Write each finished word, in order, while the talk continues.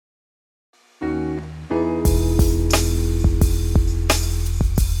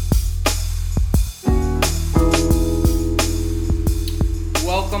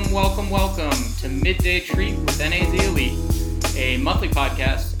Midday Treat with NAZ Elite, a monthly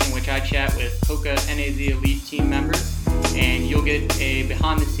podcast in which I chat with Hoka NAZ Elite team members, and you'll get a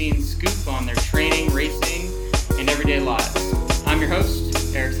behind-the-scenes scoop on their training, racing, and everyday lives. I'm your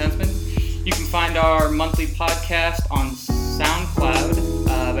host, Eric Sensman. You can find our monthly podcast on SoundCloud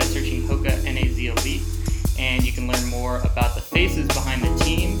by searching Hoka NAZ Elite, and you can learn more about the faces behind the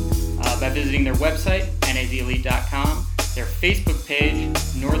team by visiting their website, nazelite.com, their Facebook page,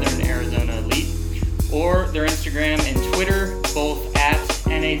 Northern Arizona Elite, or their Instagram and Twitter, both at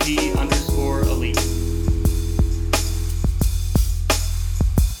 @NAZ_Elite.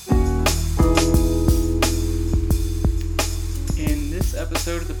 In this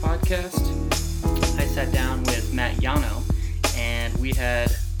episode of the podcast, I sat down with Matt Yano, and we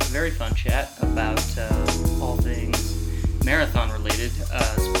had a very fun chat about all things marathon related,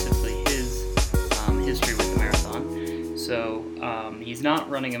 specifically his history with the marathon. So he's not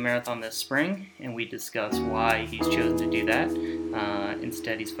running a marathon this spring, and we discuss why he's chosen to do that.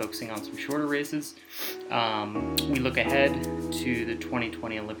 Instead, he's focusing on some shorter races. We look ahead to the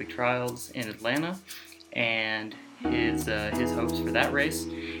 2020 Olympic trials in Atlanta and his hopes for that race.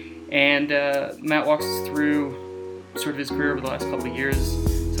 And Matt walks us through sort of his career over the last couple of years,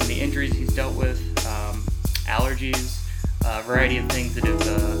 some of the injuries he's dealt with, allergies, a variety of things that have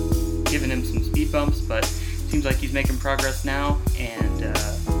given him some speed bumps, but seems like he's making progress now, and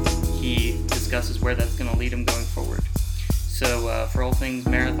he discusses where that's going to lead him going forward. So for all things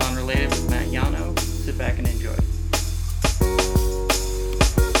marathon related with Matt Yano, sit back and enjoy.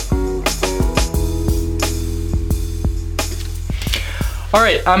 All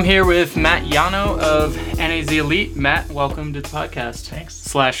right, I'm here with Matt Yano of NAZ Elite. Matt, welcome to the podcast. Thanks.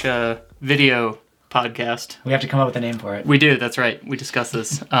 / video podcast. We have to come up with a name for it. We do, that's right. We discussed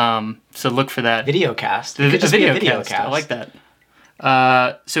this. So look for that. Videocast. It could just be a videocast. I like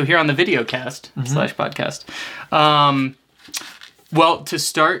that. So here on the videocast / podcast. Well, to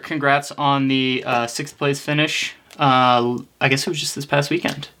start, congrats on the 6th place finish. I guess it was just this past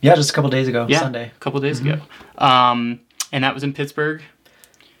weekend. Yeah, just a couple days ago. Yeah, Sunday. A couple days ago. And that was in Pittsburgh.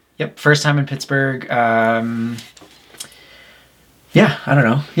 Yep, first time in Pittsburgh. Yeah, I don't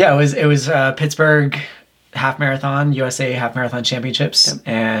know. Yeah, it was Pittsburgh half marathon, USA half marathon championships, yep.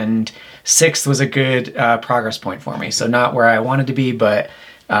 And 6th was a good progress point for me. So not where I wanted to be, but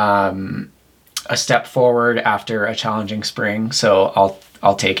a step forward after a challenging spring. So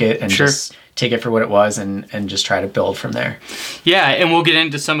I'll take it and just take it for what it was and just try to build from there. Yeah, and we'll get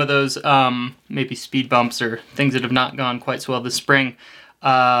into some of those maybe speed bumps or things that have not gone quite so well this spring.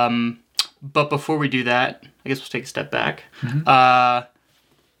 But before we do that, I guess we'll take a step back.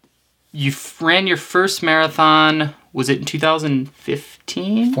 You ran your first marathon, was it in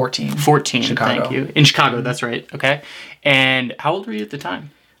 2015? 14, Chicago. Thank you. In Chicago, that's right. Okay. And how old were you at the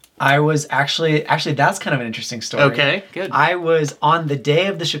time? I was actually that's kind of an interesting story. Okay, good. I was on the day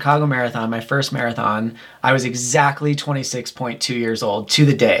of the Chicago Marathon, my first marathon, I was exactly 26.2 years old to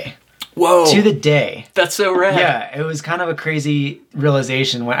the day. Whoa. To the day. That's so rad. Yeah, it was kind of a crazy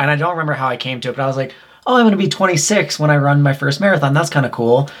realization, and I don't remember how I came to it, but I was like, oh, I'm going to be 26 when I run my first marathon. That's kind of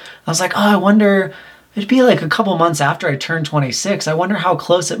cool. I was like, oh, I wonder, it'd be like a couple months after I turned 26. I wonder how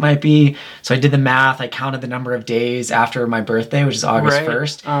close it might be. So I did the math. I counted the number of days after my birthday, which is August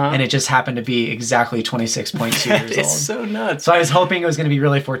 1st. And it just happened to be exactly 26.2 years old. It's so nuts. So I was hoping it was going to be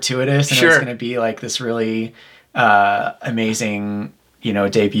really fortuitous, and it was going to be like this really amazing,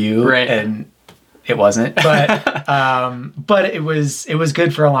 debut. Right. And it wasn't, but it was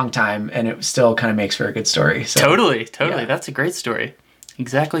good for a long time, and it still kind of makes for a good story. So, Totally. Yeah. That's a great story.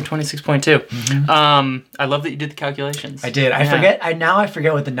 Exactly 26.2. I love that you did the calculations. I did. I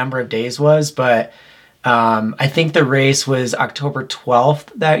forget what the number of days was, but I think the race was October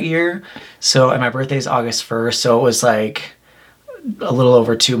 12th that year. So, and my birthday is August 1st. So it was like a little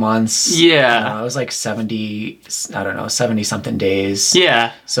over 2 months. Yeah. It was like 70 something days.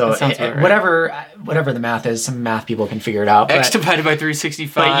 Yeah. So whatever the math is, some math people can figure it out. X divided by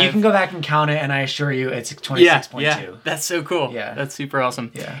 365. But you can go back and count it, and I assure you it's 26.2. Yeah. That's so cool. Yeah. That's super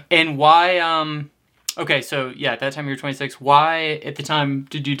awesome. Yeah. And why, okay, so yeah, at that time you were 26. Why at the time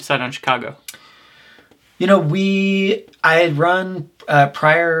did you decide on Chicago? I had run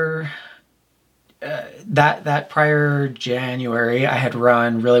prior... that prior January, I had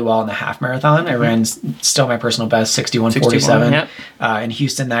run really well in the half marathon. I ran still my personal best, 61:47, in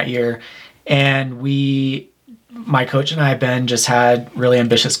Houston that year. And my coach and I, Ben, just had really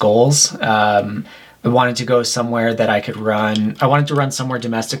ambitious goals. We wanted to go somewhere that I could run. I wanted to run somewhere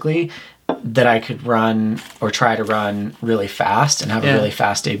domestically that I could run or try to run really fast and have a really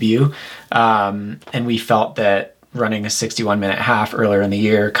fast debut. And we felt that running a 61-minute half earlier in the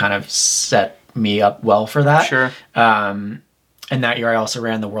year kind of set me up well for that. Sure. And that year I also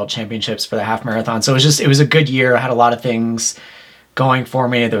ran the world championships for the half marathon. So it was a good year. I had a lot of things going for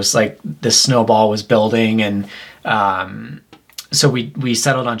me. There was like this snowball was building, and so we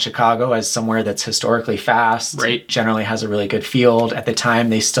settled on Chicago as somewhere that's historically fast. Right. Generally has a really good field. At the time,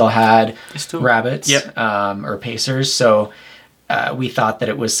 they still had rabbits. Yep. Or pacers. So we thought that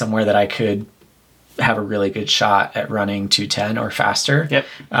it was somewhere that I could have a really good shot at running 2:10 or faster. Yep.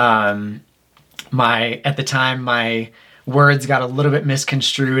 At the time, my words got a little bit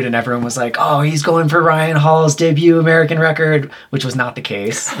misconstrued, and everyone was like, oh, he's going for Ryan Hall's debut American record, which was not the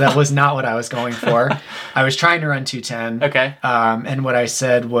case. That was not what I was going for. I was trying to run 2:10. Okay. And what I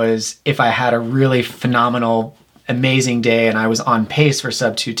said was, if I had a really phenomenal, amazing day and I was on pace for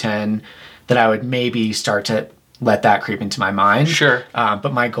sub 2:10, that I would maybe start to let that creep into my mind. Sure.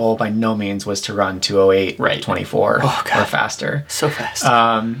 But my goal by no means was to run 2:08, right. 24 or faster. So fast.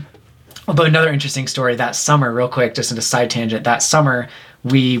 But another interesting story, that summer, real quick, just in a side tangent, that summer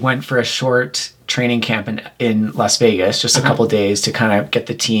we went for a short training camp in Las Vegas, just a couple days to kind of get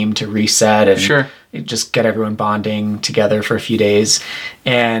the team to reset and just get everyone bonding together for a few days.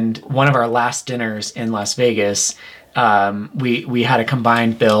 And one of our last dinners in Las Vegas, we had a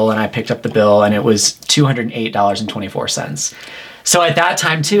combined bill, and I picked up the bill, and it was $208.24. So at that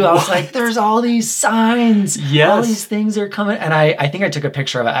time too, I was like, there's all these signs, all these things are coming. And I think I took a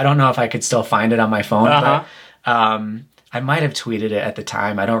picture of it. I don't know if I could still find it on my phone, but I might have tweeted it at the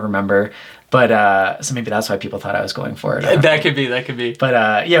time. I don't remember. But so maybe that's why people thought I was going for it. That could be.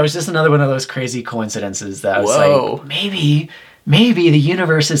 But yeah, it was just another one of those crazy coincidences that I was like, maybe the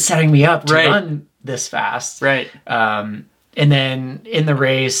universe is setting me up to run this fast. Right. And then in the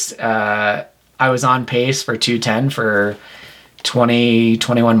race, I was on pace for 2:10 for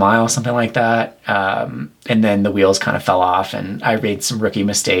 21 miles, something like that. And then the wheels kind of fell off, and I made some rookie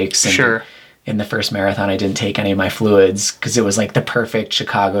mistakes. And in the first marathon, I didn't take any of my fluids because it was like the perfect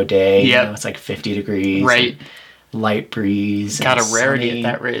Chicago day. Yep. You know, it's like 50 degrees. Right. Light breeze. Got a rarity at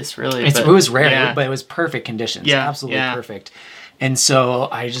that race, really. It was rare, but it was perfect conditions. Yeah. Absolutely perfect. And so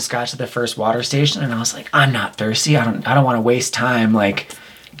I just got to the first water station, and I was like, I'm not thirsty. I don't want to waste time like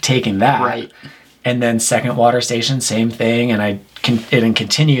taking that. Right. And then second water station, same thing. And it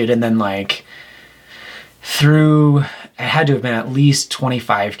continued. And then like it had to have been at least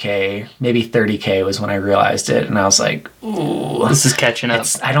 25K, maybe 30K was when I realized it. And I was like, ooh. This is catching up.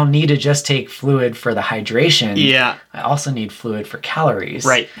 I don't need to just take fluid for the hydration. Yeah. I also need fluid for calories.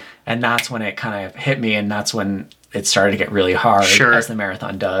 Right. And that's when it kind of hit me. And that's when it started to get really hard, as the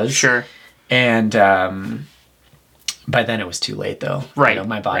marathon does. Sure. And by then it was too late, though. Right. You know,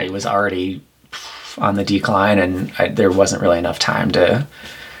 my body was already on the decline, and there wasn't really enough time to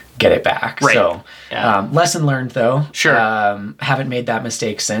get it back. Right. So lesson learned, though. Sure. Haven't made that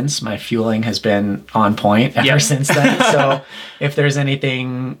mistake since. My fueling has been on point ever since then. So if there's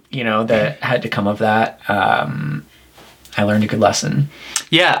anything, that had to come of that, I learned a good lesson.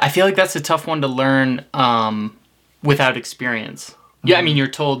 Yeah, I feel like that's a tough one to learn without experience. Yeah, I mean, you're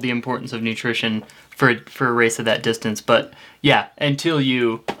told the importance of nutrition for a race of that distance, but yeah, until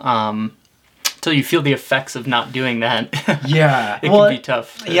you feel the effects of not doing that, it can be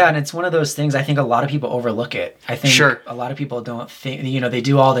tough. Yeah, and it's one of those things, I think a lot of people overlook it. I think a lot of people don't think, they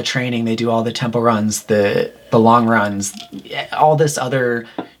do all the training, they do all the tempo runs, the long runs, all this other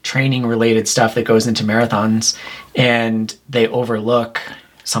training related stuff that goes into marathons, and they overlook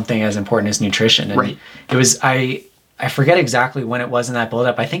something as important as nutrition. And it was, I forget exactly when it was in that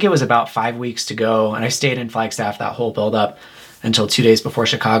buildup. I think it was about 5 weeks to go, and I stayed in Flagstaff that whole buildup until 2 days before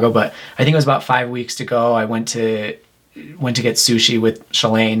Chicago. But I think it was about 5 weeks to go. I went to get sushi with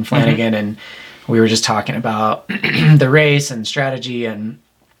Shalane Flanagan, and we were just talking about the race and strategy. And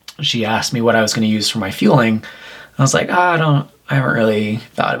she asked me what I was going to use for my fueling. I was like, I haven't really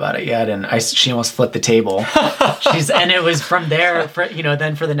thought about it yet. And she almost flipped the table. And it was from there,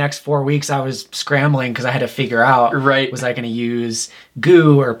 then for the next 4 weeks, I was scrambling because I had to figure out, was I going to use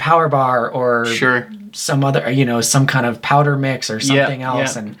GU or Power Bar or some other, some kind of powder mix or something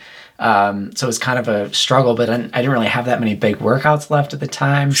else. And so it was kind of a struggle, but I didn't really have that many big workouts left at the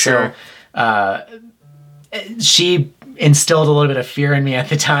time. So she instilled a little bit of fear in me at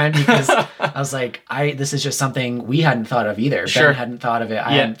the time because I was like, this is just something we hadn't thought of either. Ben hadn't thought of it.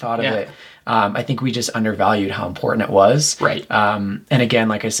 I hadn't thought of it. I think we just undervalued how important it was. Right. And again,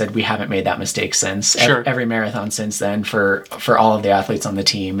 like I said, we haven't made that mistake since. Every marathon since then for all of the athletes on the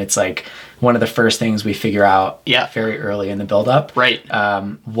team. It's like one of the first things we figure out very early in the build-up. Right.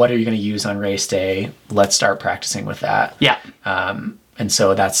 What are you going to use on race day? Let's start practicing with that. Yeah. And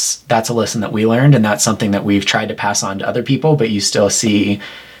so that's a lesson that we learned, and that's something that we've tried to pass on to other people, but you still see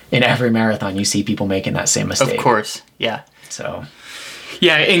in every marathon, you see people making that same mistake. Of course, yeah. So...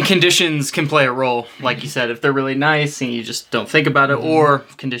 Yeah, and conditions can play a role, like you said. If they're really nice and you just don't think about it, or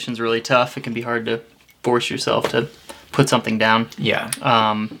if conditions are really tough, it can be hard to force yourself to put something down. Yeah.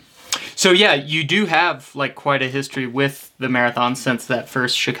 So yeah, you do have like quite a history with the marathon since that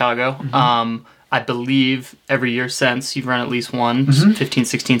first Chicago. I believe every year since you've run at least one, 15,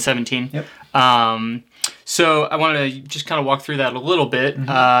 16, 17. Yep. So I want to just kind of walk through that a little bit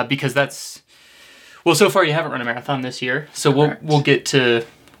because that's... Well, so far you haven't run a marathon this year, so we'll get to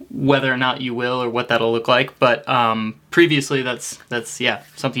whether or not you will or what that'll look like. But previously, that's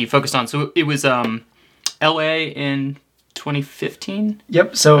something you focused on. So it was L.A. in 2015.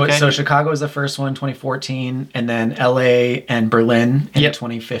 Yep. So Chicago was the first one, 2014, and then L.A. and Berlin in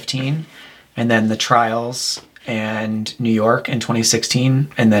 2015, and then the trials and New York in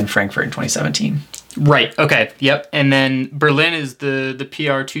 2016, and then Frankfurt in 2017. Right. Okay. Yep. And then Berlin is the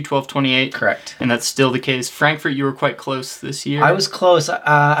PR 2:12:28. Correct. And that's still the case. Frankfurt, you were quite close this year. I was close.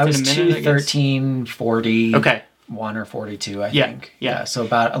 I was 2:13:40. Okay. 1 or 42, I think. Yeah. So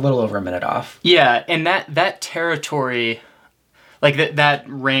about a little over a minute off. Yeah, and that territory, like that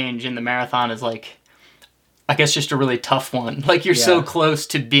range in the marathon is like, I guess just a really tough one. Like you're so close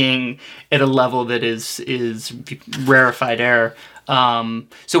to being at a level that is rarefied air.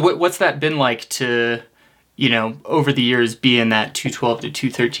 So what's that been like to, over the years be in that 2:12 to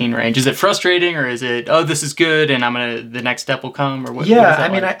 2:13 range? Is it frustrating, or is it, oh, this is good and the next step will come, or what? Yeah, I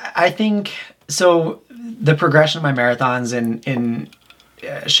mean, I think so. The progression of my marathons in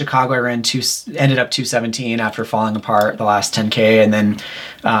Chicago, I ended up 2:17 after falling apart the last 10K, and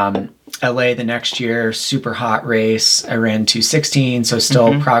then LA the next year, super hot race, I ran 2:16, so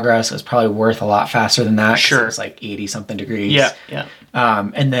still progress. It was probably worth a lot faster than that. Sure. It was like 80 something degrees. Yeah.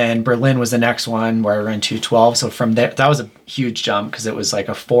 And then Berlin was the next one where I ran 2:12. So from there, that was a huge jump because it was like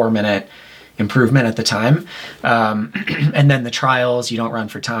a 4-minute improvement at the time. And then the trials, you don't run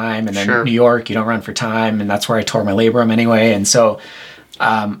for time. And then New York, you don't run for time. And that's where I tore my labrum anyway. And so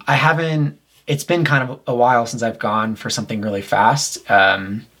it's been kind of a while since I've gone for something really fast.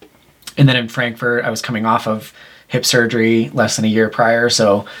 And then in Frankfurt, I was coming off of hip surgery less than a year prior.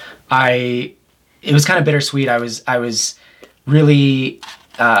 So it was kind of bittersweet. I was really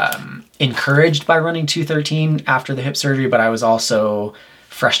encouraged by running 2:13 after the hip surgery, but I was also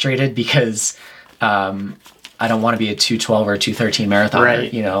frustrated because I don't want to be a 2:12 or 2:13 marathoner.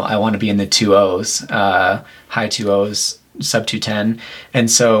 Right. I want to be in the 2:0s, high 2:0s, sub 2:10. And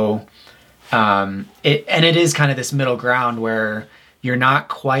so it is kind of this middle ground where you're not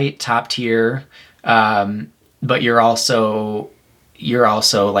quite top tier, but you're also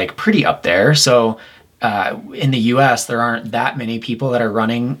like pretty up there. So in the US, there aren't that many people that are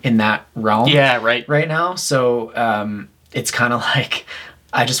running in that realm. Yeah, right now. So it's kind of like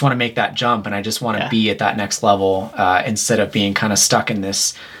I just want to make that jump, and I just want to be at that next level instead of being kind of stuck in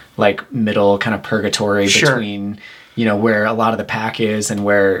this like middle kind of purgatory between where a lot of the pack is and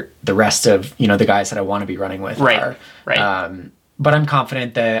where the rest of the guys that I want to be running with are. Right. But I'm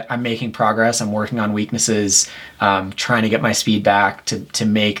confident that I'm making progress. I'm working on weaknesses, trying to get my speed back to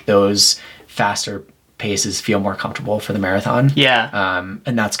make those faster paces feel more comfortable for the marathon. Yeah.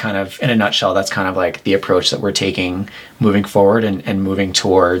 And that's kind of, in a nutshell, that's kind of like the approach that we're taking moving forward and moving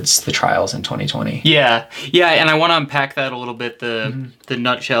towards the trials in 2020. Yeah. And I want to unpack that a little bit, the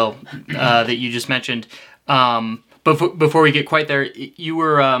nutshell that you just mentioned. But before we get quite there, you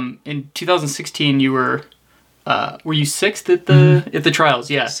were in 2016. You were you sixth at the trials?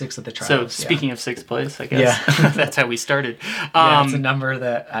 Yeah, sixth at the trials. So speaking of sixth place, I guess that's how we started. It's a number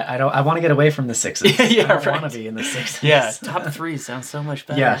that I want to get away from the sixes. I don't want to be in the sixes. Yeah, top three sounds so much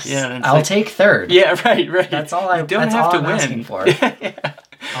better. Yes, yeah, I'll take third. Yeah, right. That's all I don't have to win. Asking for.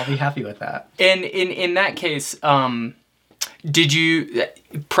 I'll be happy with that. And in that case, did you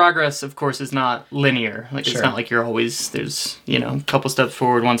progress? Of course, is not linear. Like it's not like you're always there's a couple steps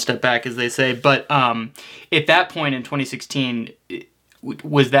forward, one step back, as they say. But at that point in 2016,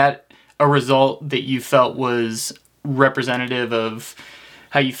 was that a result that you felt was representative of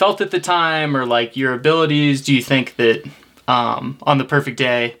how you felt at the time, or like your abilities? Do you think that on the perfect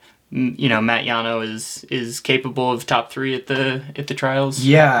day, Matt Yano is capable of top three at the trials?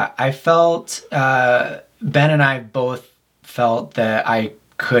 Yeah, I felt Ben and I both felt that I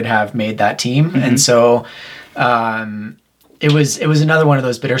could have made that team. And so it was another one of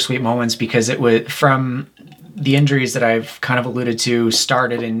those bittersweet moments because it was from the injuries that I've kind of alluded to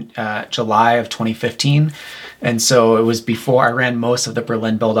started in July of 2015. And so it was before I ran most of the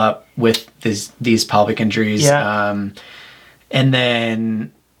Berlin build-up with these pelvic injuries. Yeah. And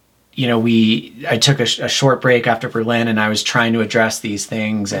then I took a short break after Berlin, and I was trying to address these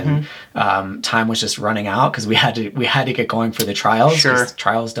things, and time was just running out because we had to get going for the trials. Sure.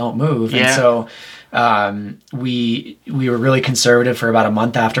 Trials don't move. Yeah. And so we were really conservative for about a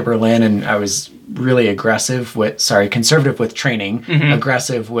month after Berlin, and I was really conservative with training,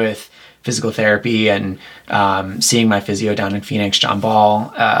 aggressive with physical therapy, and seeing my physio down in Phoenix, John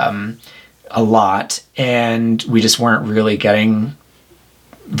Ball, a lot, and we just weren't really getting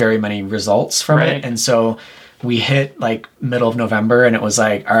very many results from it. And so we hit like middle of November, and it was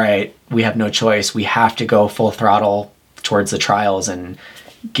like, all right, we have no choice. We have to go full throttle towards the trials and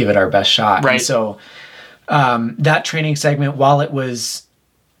give it our best shot. Right. And so that training segment, while it was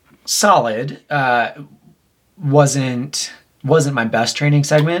solid, wasn't my best training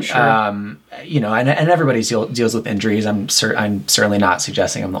segment. Sure. And everybody deals with injuries. I'm certainly not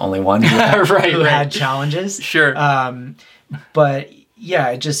suggesting I'm the only one who had challenges. Sure. But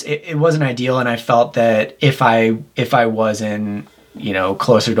yeah, it wasn't ideal, and I felt that if I was in,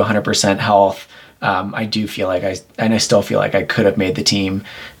 closer to 100% health, I do feel like I still feel like I could have made the team,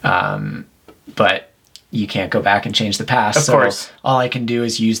 but you can't go back and change the past. Of course. All I can do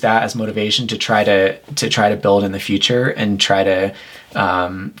is use that as motivation to try to build in the future and try to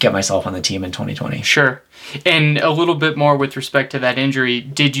get myself on the team in 2020. Sure. And a little bit more with respect to that injury,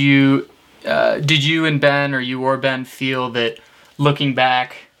 did you and Ben, or you or Ben, feel that looking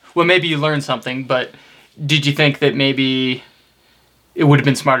back, well, maybe you learned something, but did you think that maybe it would have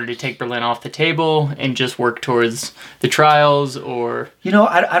been smarter to take Berlin off the table and just work towards the trials? Or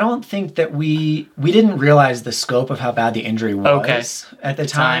I don't think that we didn't realize the scope of how bad the injury was at the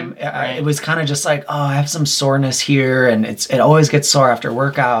time. Right. It was kind of just like, I have some soreness here, and it always gets sore after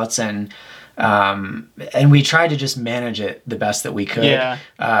workouts, and we tried to just manage it the best that we could. Yeah.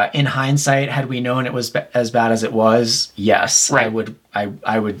 In hindsight, had we known it was as bad as it was, yes, right.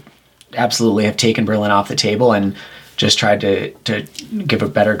 I would absolutely have taken Berlin off the table and just tried to give a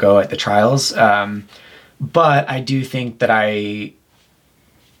better go at the trials. But I do think that I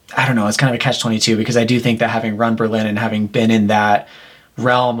don't know, it's kind of a catch-22, because I do think that having run Berlin and having been in that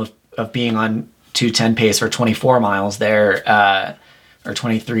realm of being on 2:10 pace for 24 miles there, or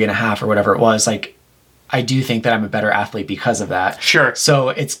 23 and a half or whatever it was, like, I do think that I'm a better athlete because of that. Sure. So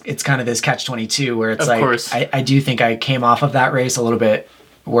it's kind of this catch-22 where it's of like, course. I do think I came off of that race a little bit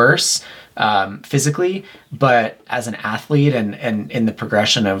worse physically, but as an athlete and in the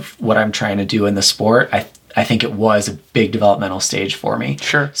progression of what I'm trying to do in the sport, I think it was a big developmental stage for me.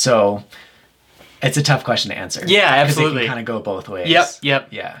 Sure. So it's a tough question to answer. Yeah, absolutely. Because it can kind of go both ways. Yep.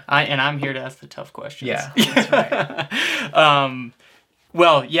 Yeah. I'm here to ask the tough questions. Yeah, that's right.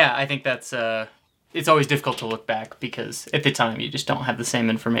 Well, yeah, I think that's it's always difficult to look back, because at the time you just don't have the same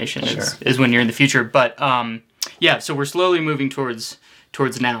information as when you're in the future. But so we're slowly moving towards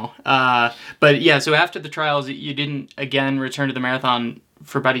now. But yeah, so after the trials, you didn't again return to the marathon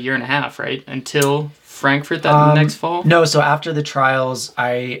for about a year and a half, right? Until Frankfurt that next fall? No, so after the trials,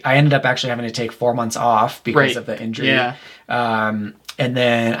 I ended up actually having to take 4 months off because of the injury. Yeah. And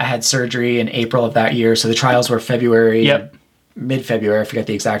then I had surgery in April of that year. So the trials were February. Yep. Mid-February, I forget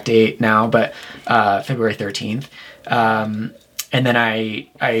the exact date now, but February 13th. And then I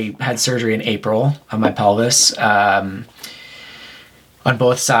had surgery in April on my pelvis on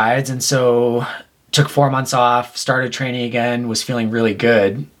both sides. And so took 4 months off, started training again, was feeling really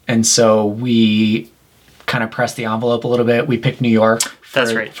good. And so we kind of pressed the envelope a little bit. We picked New York for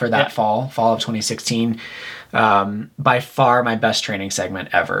that fall of 2016. By far my best training segment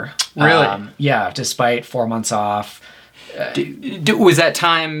ever. Really? Yeah, despite 4 months off. Was that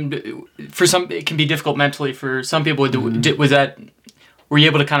time for some? It can be difficult mentally for some people. Was that? Were you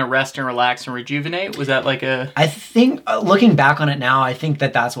able to kind of rest and relax and rejuvenate? Was that like a? I think looking back on it now, I think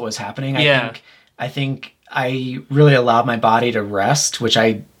that's what was happening. I think I really allowed my body to rest, which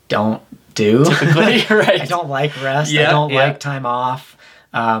I don't do. Typically, right? I don't like rest. I don't like time off.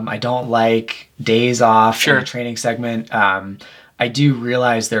 I don't like days off in the training segment. I do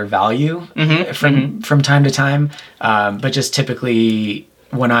realize their value from time to time, but just typically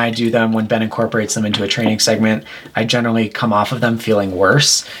when I do them, when Ben incorporates them into a training segment, I generally come off of them feeling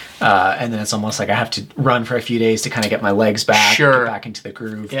worse, and then it's almost like I have to run for a few days to kind of get my legs back, get back into the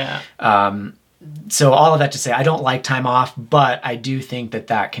groove. Yeah. So all of that to say, I don't like time off, but I do think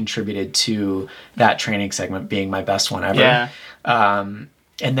that contributed to that training segment being my best one ever. Yeah. And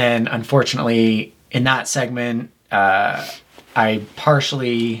then unfortunately in that segment, I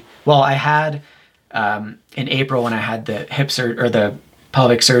had in April when I had the the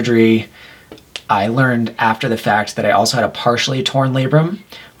pelvic surgery, I learned after the fact that I also had a partially torn labrum,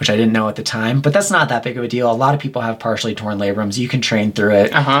 which I didn't know at the time, but that's not that big of a deal. A lot of people have partially torn labrums. You can train through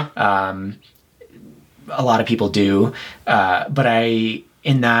it. A lot of people do. But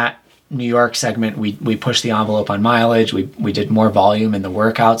in that New York segment, we pushed the envelope on mileage. We did more volume in the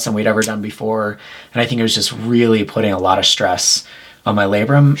workouts than we'd ever done before. And I think it was just really putting a lot of stress on my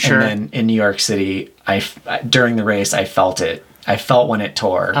labrum. Sure. And then in New York City, during the race, I felt it. I felt when it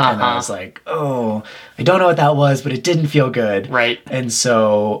tore. And I was like, oh, I don't know what that was, but it didn't feel good. Right. And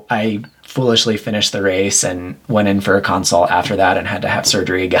so I foolishly finished the race and went in for a consult after that and had to have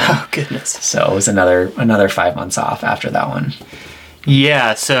surgery again. Oh, goodness. So it was another 5 months off after that one.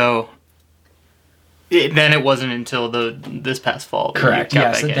 Yeah, so then it wasn't until this past fall. Correct.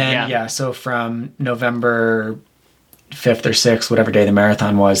 Yeah. So then, so from November 5th or 6th, whatever day the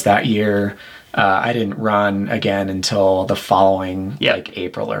marathon was that year, I didn't run again until the following like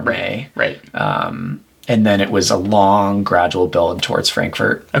April or May. Right. And then it was a long gradual build towards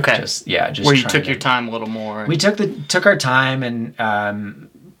Frankfurt. Okay. Just where you took your time a little more. We took our time, and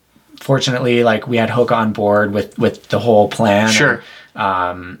fortunately, like, we had Hoka on board with the whole plan. Sure.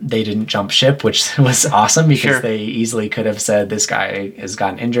 And, they didn't jump ship, which was awesome because they easily could have said, this guy has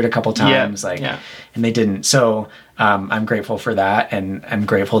gotten injured a couple times. And they didn't. So I'm grateful for that. And I'm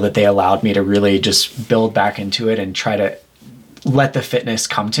grateful that they allowed me to really just build back into it and try to let the fitness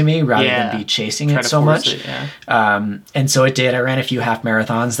come to me rather than be chasing it so much. And so it did. I ran a few half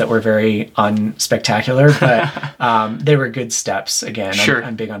marathons that were very unspectacular, but they were good steps. Again,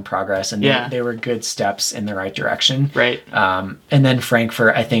 I'm big on progress, and they were good steps in the right direction. Right. And then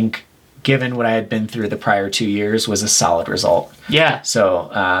Frankfurt, I think, given what I had been through the prior 2 years, was a solid result. Yeah.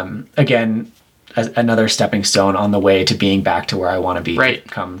 So again, another stepping stone on the way to being back to where I want to be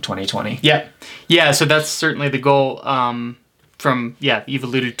come 2020. Yeah. Yeah. So that's certainly the goal. You've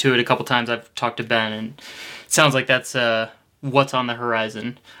alluded to it a couple times. I've talked to Ben, and it sounds like that's what's on the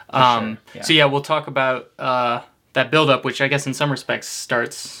horizon. So we'll talk about that buildup, which I guess in some respects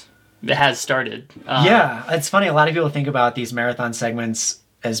has started. It's funny. A lot of people think about these marathon segments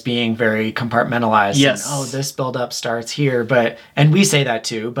as being very compartmentalized. Yes. And, this buildup starts here, and we say that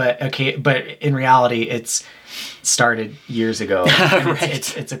too, but in reality, it's started years ago.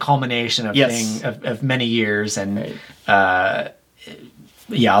 Right. It's a culmination of many years, and a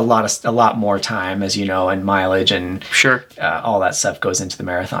lot more time, as you know, and mileage, and all that stuff goes into the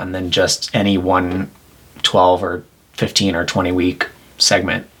marathon than just any one 12 or 15 or 20 week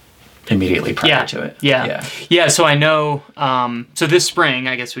segment immedily prior to it. Yeah. So I know. So this spring,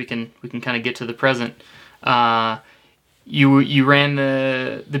 I guess we can kind of get to the present. You ran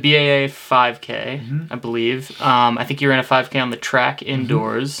the BAA 5K, I believe. I think you ran a 5K on the track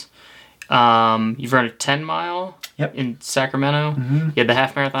indoors. You've run a 10-mile in Sacramento. You had the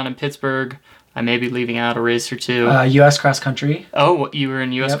half marathon in Pittsburgh. I may be leaving out a race or two. U.S. cross country. Oh, you were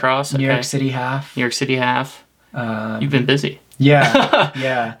in U.S. cross? Okay. New York City half. You've been busy.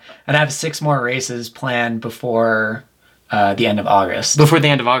 Yeah. And I have 6 more races planned before the end of August. Before the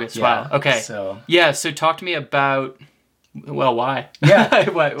end of August, wow. Okay. So talk to me about, why?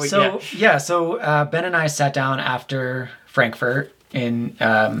 So Ben and I sat down after Frankfurt in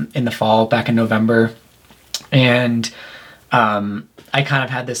the fall, back in November, and I kind of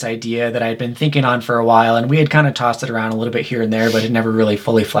had this idea that I'd been thinking on for a while, and we had kind of tossed it around a little bit here and there, but had never really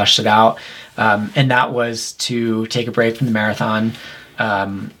fully fleshed it out. And that was to take a break from the marathon,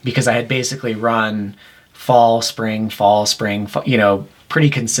 because I had basically run fall, spring, pretty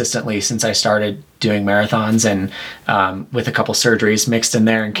consistently since I started doing marathons, and with a couple surgeries mixed in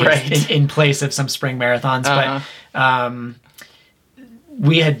there in place of some spring marathons. But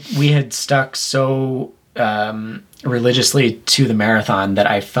we had stuck so religiously to the marathon that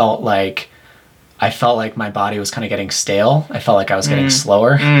I felt like my body was kind of getting stale. I felt like I was getting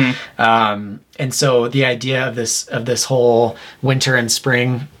slower. And so the idea of this whole winter and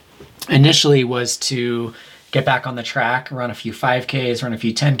spring initially was to get back on the track, run a few 5Ks, run a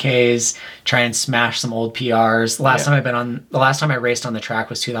few 10Ks, try and smash some old PRs. The last time I raced on the track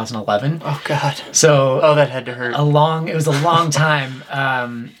was 2011. Oh God. So that had to hurt. It was a long time.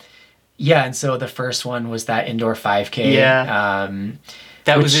 And so the first one was that indoor 5K. Yeah.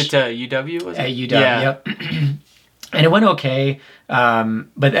 That was at UW, was it? At UW, yep. And it went okay.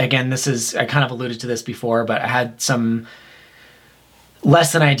 But again, I kind of alluded to this before, but I had some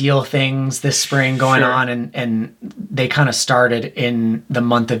less than ideal things this spring going on, and they kind of started in the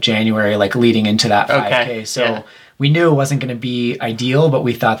month of January, like leading into that 5K. Okay. So we knew it wasn't going to be ideal, but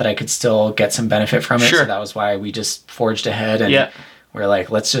we thought that I could still get some benefit from it. So that was why we just forged ahead, and we're like,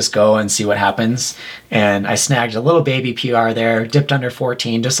 let's just go and see what happens. And I snagged a little baby PR there, dipped under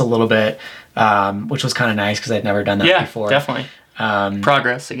 14 just a little bit. which was kind of nice because I'd never done that before. Yeah, definitely.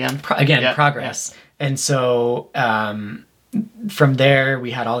 Progress again. Progress. And so from there,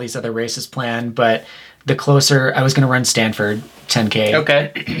 we had all these other races planned, but the closer I was going to run Stanford 10K.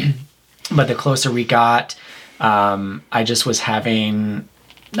 Okay. But the closer we got, I just was having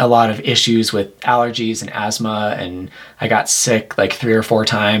a lot of issues with allergies and asthma, and I got sick like 3 or 4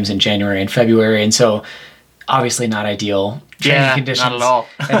 times in January and February. And so obviously not ideal training conditions. Not at all.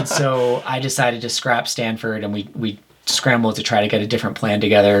 And so I decided to scrap Stanford, and we scrambled to try to get a different plan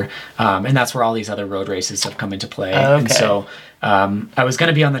together. And that's where all these other road races have come into play. Okay. And so I was going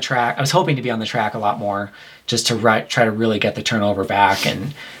to be on the track. I was hoping to be on the track a lot more, just to try to really get the turnover back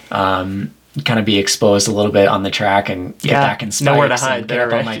and kind of be exposed a little bit on the track and get back in spikes nowhere to hide and get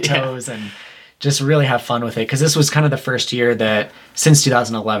up on my toes and just really have fun with it. Because this was kind of the first year that, since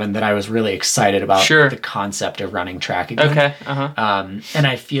 2011, that I was really excited about the concept of running track again. Okay. And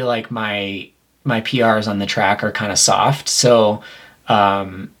I feel like my PRs on the track are kind of soft. So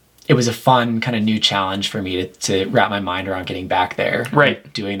it was a fun kind of new challenge for me to wrap my mind around getting back there.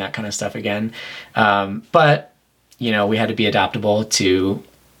 Right. Doing that kind of stuff again. But, we had to be adaptable to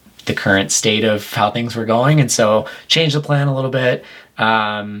the current state of how things were going. And so changed the plan a little bit.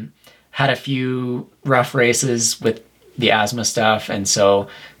 Had a few rough races with the asthma stuff. And so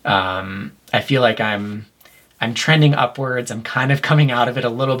I feel like I'm trending upwards. I'm kind of coming out of it a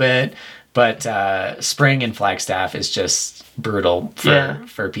little bit. But spring in Flagstaff is just brutal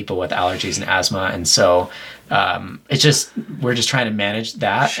for people with allergies and asthma. And so we're just trying to manage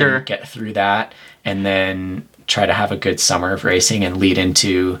that and get through that, and then try to have a good summer of racing and lead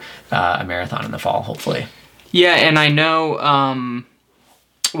into a marathon in the fall, hopefully. Yeah, and I know,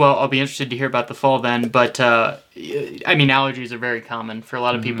 well, I'll be interested to hear about the fall then, but allergies are very common for a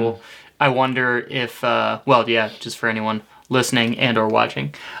lot of people. I wonder if, just for anyone listening and or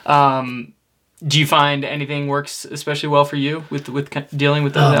watching, do you find anything works especially well for you with dealing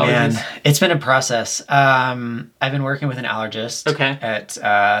with those allergies? Man. It's been a process. I've been working with an allergist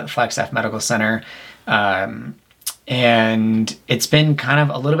at Flagstaff Medical Center, and it's been kind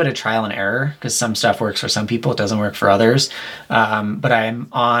of a little bit of trial and error, because some stuff works for some people, it doesn't work for others. But I'm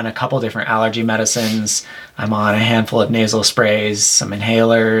on a couple different allergy medicines. I'm on a handful of nasal sprays, some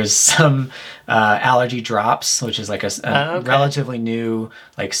inhalers, some allergy drops, which is like a relatively new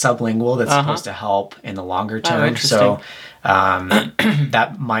like sublingual that's supposed to help in the longer term. So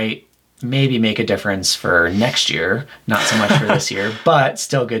that might maybe make a difference for next year, not so much for this year, but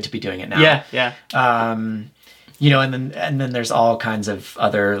still good to be doing it now. Yeah. And then there's all kinds of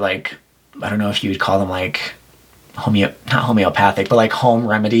other, like, I don't know if you would call them like not homeopathic, but like home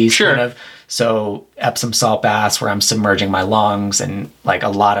remedies kind of. So Epsom salt baths where I'm submerging my lungs, and like a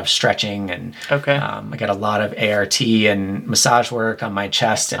lot of stretching, and I got a lot of ART and massage work on my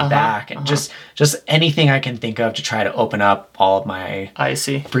chest and back, and just anything I can think of to try to open up all of my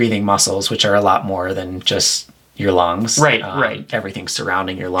breathing muscles, which are a lot more than just your lungs. Right. Everything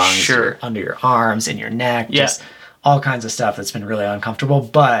surrounding your lungs, under your arms, in your neck, just all kinds of stuff that's been really uncomfortable.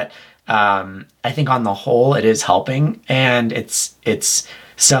 But I think on the whole, it is helping, and it's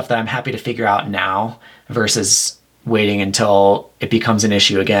stuff that I'm happy to figure out now versus waiting until it becomes an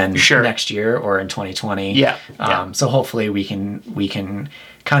issue again next year or in 2020. So hopefully we can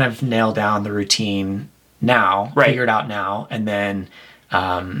kind of nail down the routine now, figure it out now, and then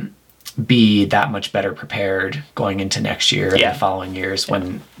be that much better prepared going into next year and the following years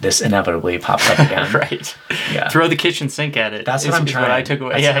when this inevitably pops up again. Throw the kitchen sink at it. That's what I'm trying. What I took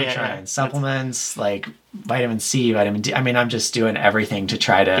away. That's what I'm trying. Supplements, like vitamin C, vitamin D. I mean, I'm just doing everything to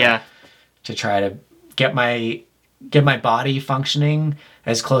try to get my body functioning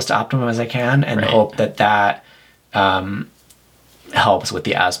as close to optimum as I can, and hope that helps with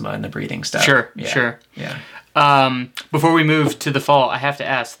the asthma and the breathing stuff. Sure. Before we move to the fall, I have to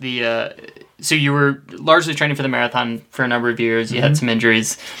ask so you were largely training for the marathon for a number of years. You had some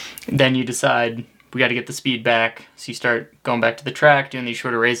injuries. Then you decide we got to get the speed back. So you start going back to the track, doing these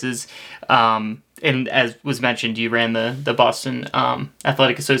shorter races. And as was mentioned, you ran the Boston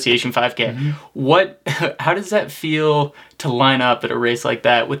Athletic Association 5K. How does that feel to line up at a race like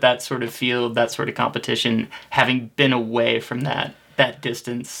that with that sort of field, that sort of competition, having been away from that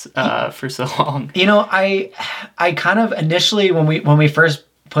distance for so long? I kind of initially, when we first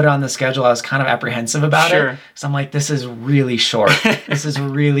put it on the schedule, I was kind of apprehensive about it. So I'm like, this is really short. This is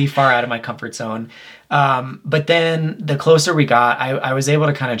really far out of my comfort zone. But then the closer we got, I was able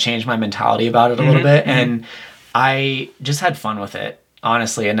to kind of change my mentality about it a little bit. And I just had fun with it,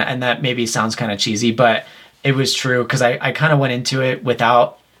 honestly. And that maybe sounds kind of cheesy, but it was true, because I kind of went into it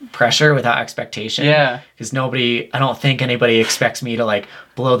without pressure without expectation. Yeah. Because I don't think anybody expects me to like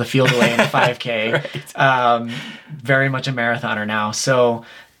blow the field away in a 5K. Right. Very much a marathoner now. So,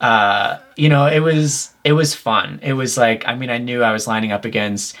 it was fun. It was like, I mean, I knew I was lining up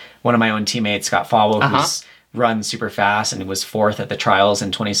against one of my own teammates, Scott Fawell, who's run super fast and was 4th at the trials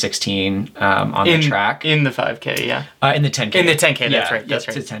in 2016 on the track. In the 5K, yeah. In the 10K. In the 10K, that's right. That's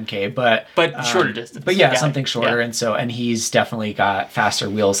right. To 10K, but shorter distance. But yeah, something shorter, and he's definitely got faster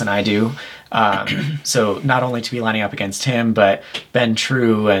wheels than I do. So not only to be lining up against him, but Ben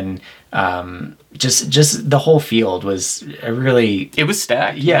True and just the whole field was it was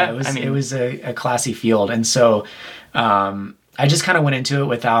stacked. Yeah, it was a classy field, and so I just kind of went into it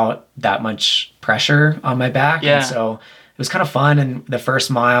without that much pressure on my back. Yeah. And so it was kind of fun. And the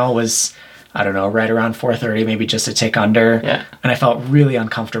first mile was, I don't know, right around 4:30, maybe just a tick under. Yeah. And I felt really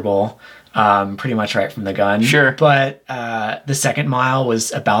uncomfortable, pretty much right from the gun. Sure. But the second mile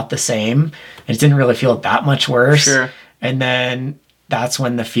was about the same. It didn't really feel that much worse. Sure. And then that's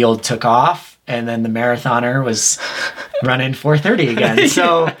when the field took off. And then the marathoner was running 4:30 again.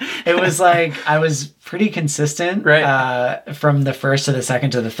 So it was like I was pretty consistent from the first to the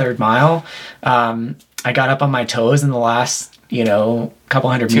second to the third mile. I got up on my toes in the last, couple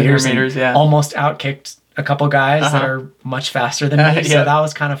hundred meters and almost outkicked a couple guys that are much faster than me. So that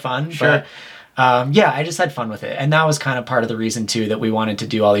was kind of fun. Sure. But I just had fun with it. And that was kind of part of the reason too that we wanted to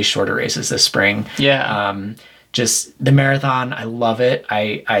do all these shorter races this spring. Yeah. Just the marathon, I love it.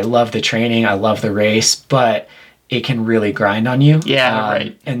 I love the training. I love the race, but it can really grind on you. Yeah,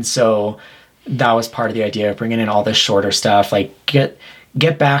 right. And so that was part of the idea of bringing in all this shorter stuff. Like get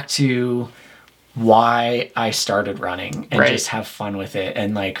back to why I started running and just have fun with it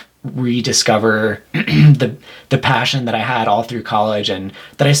and like rediscover the passion that I had all through college and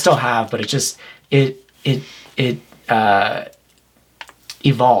that I still have, but it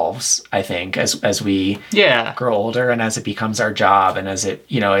evolves, I think, as we grow older and as it becomes our job and as it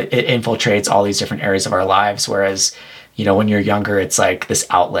infiltrates all these different areas of our lives. Whereas, when you're younger, it's like this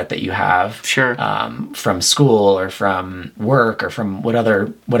outlet that you have from school or from work or from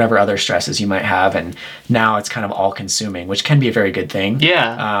whatever other stresses you might have. And now it's kind of all consuming, which can be a very good thing.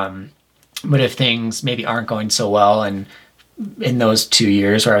 Yeah. But if things maybe aren't going so well, and in those 2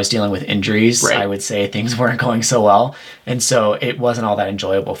 years where I was dealing with injuries, I would say things weren't going so well. And so it wasn't all that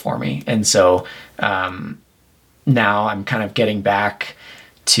enjoyable for me. And so now I'm kind of getting back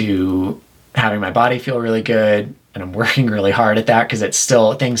to having my body feel really good. And I'm working really hard at that because it's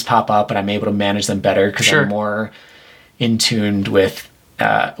still, things pop up and I'm able to manage them better because I'm more in tuned with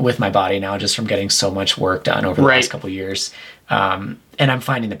my body now just from getting so much work done over the last couple of years. And I'm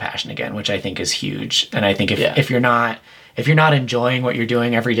finding the passion again, which I think is huge. And I think if you're not enjoying what you're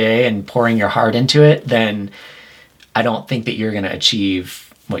doing every day and pouring your heart into it, then I don't think that you're going to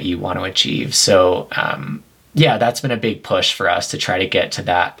achieve what you want to achieve. So, that's been a big push for us to try to get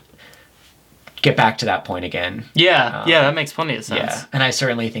back to that point again. Yeah. That makes plenty of sense. Yeah. And I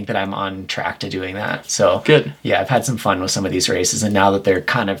certainly think that I'm on track to doing that. So good. Yeah. I've had some fun with some of these races, and now that they're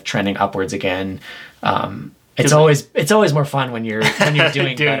kind of trending upwards again, it's always more fun when you're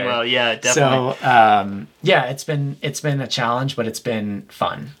doing better. Well. Yeah, definitely. So, it's been a challenge, but it's been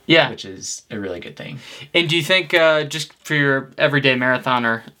fun. Yeah. Which is a really good thing. And do you think, just for your everyday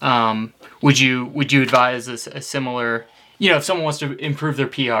marathoner, would you advise a similar, if someone wants to improve their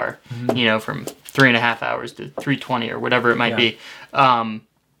PR, from 3.5 hours to 3:20 or whatever it might be,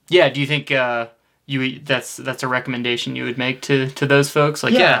 do you think, that's a recommendation you would make to those folks?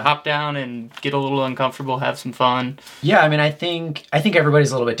 Like, hop down and get a little uncomfortable, have some fun. Yeah, I mean, I think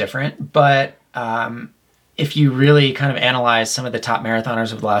everybody's a little bit different, but if you really kind of analyze some of the top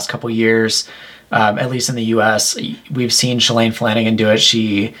marathoners over the last couple of years, at least in the U.S., we've seen Shalane Flanagan do it.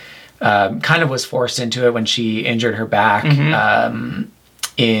 She kind of was forced into it when she injured her back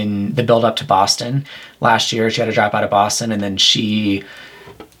in the build up to Boston last year. She had to drop out of Boston, and then she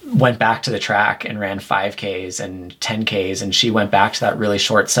went back to the track and ran 5Ks and 10Ks, and she went back to that really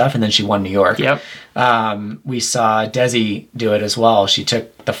short stuff, and then she won New York. Yep. We saw Desi do it as well. She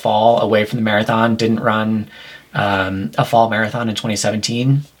took the fall away from the marathon, didn't run a fall marathon in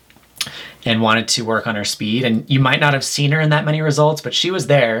 2017, and wanted to work on her speed. And you might not have seen her in that many results, but she was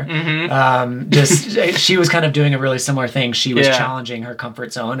there. She was kind of doing a really similar thing. She was challenging her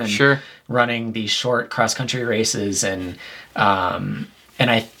comfort zone and running these short cross-country races. And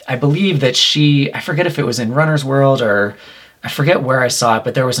I believe that I forget if it was in Runner's World or I forget where I saw it,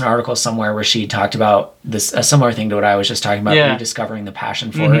 but there was an article somewhere where she talked about this, a similar thing to what I was just talking about, rediscovering the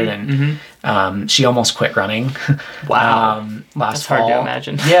passion for it. And she almost quit running. Wow. Last That's fall. hard to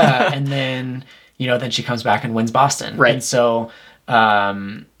imagine. Yeah. And then, then she comes back and wins Boston. Right. And so,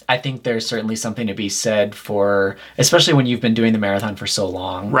 I think there's certainly something to be said for, especially when you've been doing the marathon for so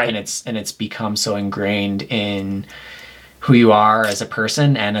long, right? And it's become so ingrained in who you are as a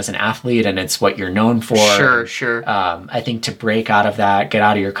person and as an athlete, and it's what you're known for. Sure. I think to break out of that, get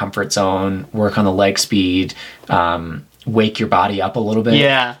out of your comfort zone, work on the leg speed, wake your body up a little bit,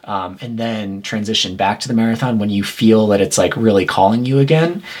 and then transition back to the marathon when you feel that it's like really calling you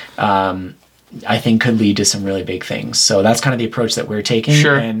again. I think could lead to some really big things. So that's kind of the approach that we're taking.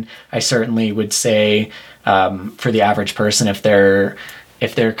 Sure. And I certainly would say for the average person, if they're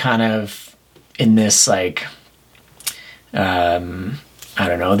kind of in this like I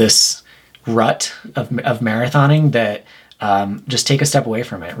don't know, this rut of marathoning, that just take a step away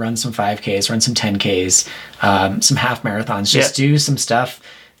from it. Run some 5Ks, run some 10Ks, some half marathons. Just do some stuff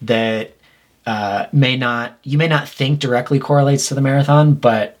that you may not think directly correlates to the marathon,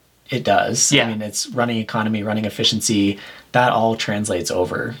 but it does. Yeah. I mean, it's running economy, running efficiency. That all translates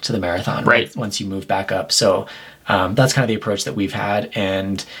over to the marathon, right? Once you move back up. So that's kind of the approach that we've had,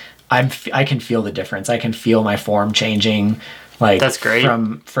 and I can feel the difference. I can feel my form changing. Like, that's great.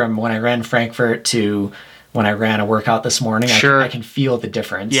 From when I ran Frankfurt to when I ran a workout this morning. Sure. I can feel the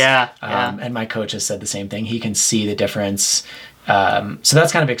difference. Yeah. And my coach has said the same thing. He can see the difference. So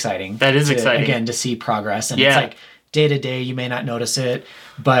that's kind of exciting. That is exciting. Again, to see progress. And it's like day to day, you may not notice it,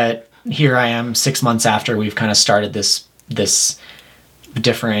 but here I am 6 months after we've kind of started this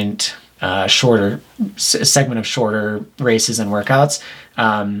different shorter segment of shorter races and workouts.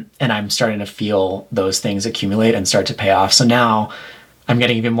 And I'm starting to feel those things accumulate and start to pay off. So now I'm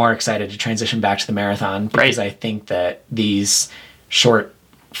getting even more excited to transition back to the marathon, because I think that these short,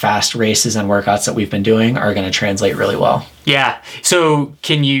 fast races and workouts that we've been doing are going to translate really well. Yeah. So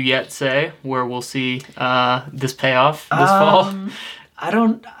can you yet say where we'll see this payoff this fall?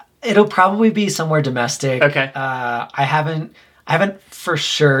 It'll probably be somewhere domestic. Okay. I haven't for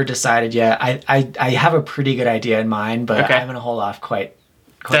sure decided yet. I have a pretty good idea in mind, but I'm going to hold off quite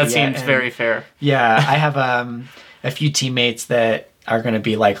that yet. Seems very fair. Yeah. I have a few teammates that are going to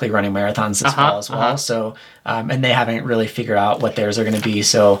be likely running marathons this fall as well. So, and they haven't really figured out what theirs are going to be.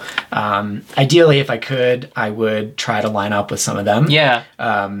 So, ideally, if I could, I would try to line up with some of them. Yeah.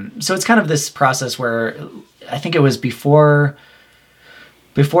 So it's kind of this process where I think it was before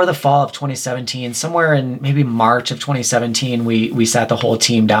the fall of 2017, somewhere in maybe March of 2017, we sat the whole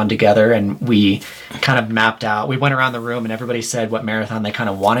team down together and we kind of mapped out. We went around the room and everybody said what marathon they kind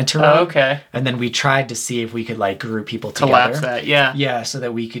of wanted to run. Oh, okay. And then we tried to see if we could like group people together. Collapse that, yeah. Yeah, so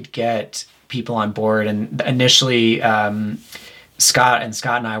that we could get people on board. And initially, Scott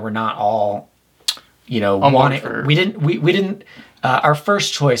and I were not all, wanting. We didn't. Our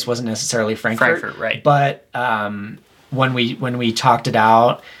first choice wasn't necessarily Frankfurt, right? But when we talked it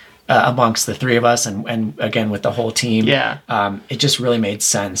out amongst the three of us and again with the whole team, it just really made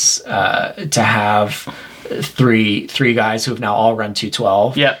sense to have three guys who have now all run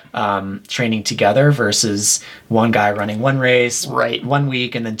 212 training together versus one guy running one race 1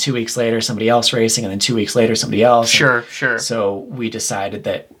 week and then 2 weeks later somebody else racing and then 2 weeks later somebody else. Sure. So we decided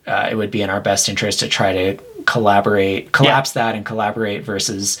that it would be in our best interest to try to collapse that and collaborate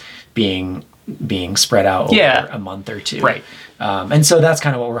versus being spread out over a month or two. Right. And so that's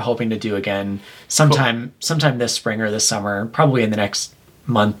kind of what we're hoping to do again sometime this spring or this summer, probably in the next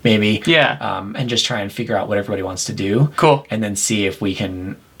month maybe. Yeah. And just try and figure out what everybody wants to do. Cool. And then see if we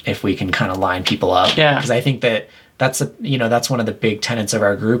can kind of line people up. Yeah. Because I think that that's one of the big tenets of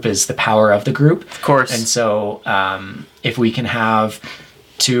our group is the power of the group. Of course. And so if we can have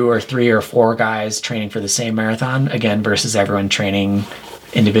 2 or 3 or 4 guys training for the same marathon again versus everyone training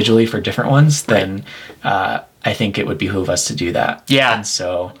individually for different ones, then I think it would behoove us to do that. Yeah. And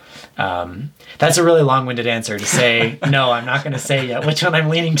so that's a really long-winded answer to say, no, I'm not going to say yet which one I'm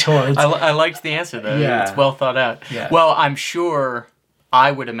leaning towards. I liked the answer, though. Yeah. It's well thought out. Yeah. Well, I'm sure,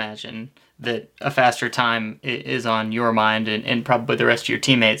 I would imagine that a faster time is on your mind and probably the rest of your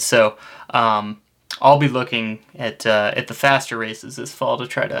teammates. So I'll be looking at the faster races this fall to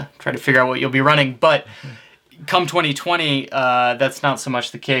try to figure out what you'll be running. But come 2020, that's not so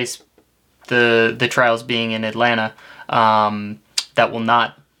much the case. The trials being in Atlanta, that will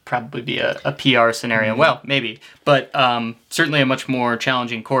not probably be a PR scenario. Mm-hmm. Well, maybe, but certainly a much more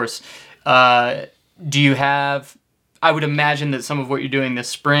challenging course. Do you have? I would imagine that some of what you're doing this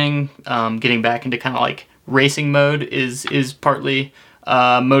spring, getting back into kind of like racing mode, is partly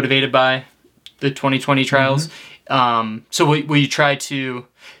motivated by the 2020 trials. Mm-hmm. So will you try to?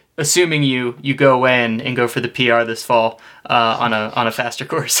 Assuming you go in and go for the PR this fall on a faster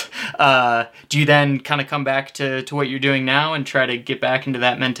course, do you then kind of come back to what you're doing now and try to get back into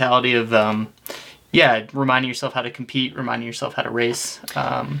that mentality of reminding yourself how to compete, reminding yourself how to race.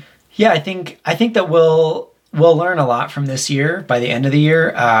 I think that we'll learn a lot from this year by the end of the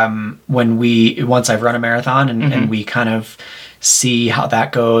year, once I've run a marathon and we kind of see how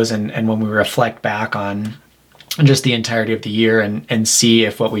that goes, and when we reflect back on just the entirety of the year and see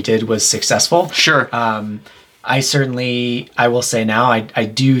if what we did was successful. Sure. I will say now, I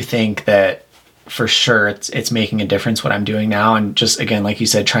do think that for sure it's making a difference what I'm doing now, and just again, like you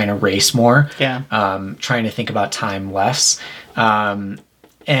said, trying to race more. Yeah. Trying to think about time less. But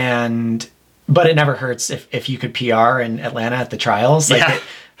it never hurts if you could PR in Atlanta at the trials. Like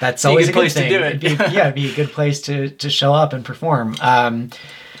that's always a good place thing. To do it. It'd be a good place to show up and perform.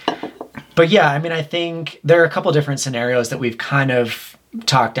 But yeah, I mean, I think there are a couple different scenarios that we've kind of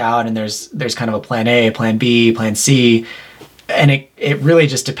talked out, and there's kind of a plan A, plan B, plan C. And it really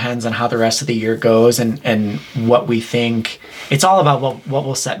just depends on how the rest of the year goes and what we think. It's all about what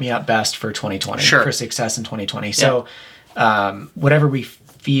will set me up best for 2020, for success in 2020. Yeah. So whatever we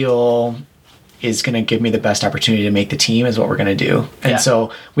feel is going to give me the best opportunity to make the team is what we're going to do. And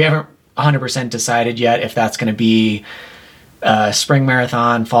so we haven't 100% decided yet if that's going to be a spring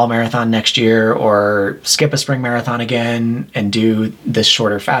marathon, fall marathon next year, or skip a spring marathon again and do this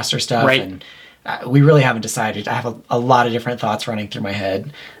shorter, faster stuff. Right. And we really haven't decided. I have a lot of different thoughts running through my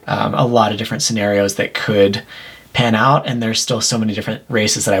head, a lot of different scenarios that could pan out, and there's still so many different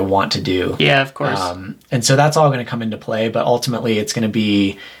races that I want to do. Yeah, of course. And so that's all going to come into play, but ultimately it's going to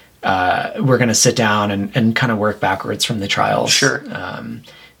be, we're going to sit down and kind of work backwards from the trials. Sure.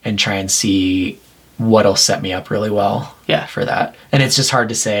 And try and see what'll set me up really well for that. And it's just hard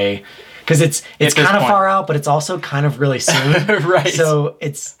to say, because it's kind of far out, but it's also kind of really soon. Right. So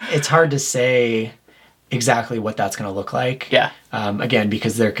it's hard to say exactly what that's going to look like. Yeah. Again,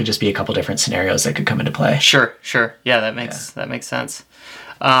 because there could just be a couple different scenarios that could come into play. Sure. Yeah, that makes sense.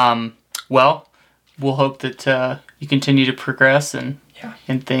 Well, we'll hope that you continue to progress and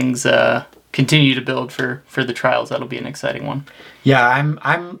things continue to build for the trials. That'll be an exciting one. Yeah,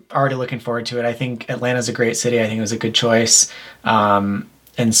 I'm already looking forward to it. I think Atlanta's a great city. I think it was a good choice.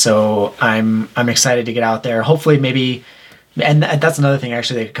 And so I'm excited to get out there. Hopefully maybe, and that's another thing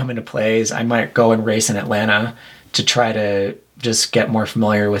actually that could come into play, is I might go and race in Atlanta to try to just get more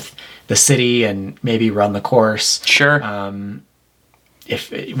familiar with the city and maybe run the course. Sure.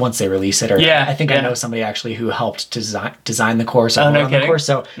 Once they release it, or I think I know somebody actually who helped design the course or run the course,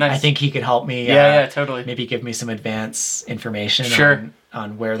 so nice. I think he could help me. Totally. Maybe give me some advance information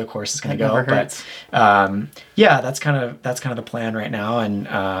on where the course is going to go. But that's kind of the plan right now, and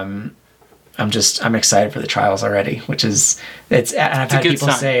I'm excited for the trials already, which is and I've had people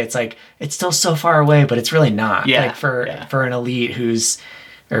say it's like it's still so far away, but it's really not. Yeah. Like for an elite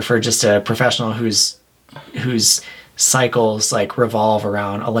or for just a professional whose cycles like revolve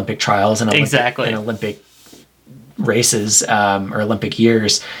around Olympic trials and Olympic races or Olympic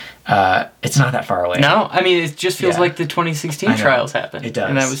years. It's not that far away. No, I mean, it just feels like the 2016 trials happened. It does.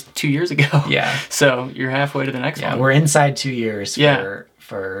 And that was 2 years ago. Yeah. So you're halfway to the next one. We're inside 2 years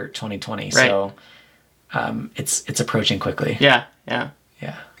for 2020. Right. So it's approaching quickly. Yeah.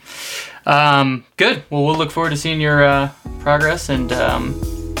 Good. Well, we'll look forward to seeing your progress, and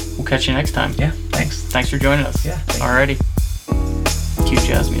we'll catch you next time. Yeah, thanks. Thanks for joining us. Yeah. Alrighty. Cue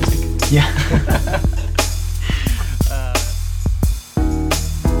jazz music. Yeah.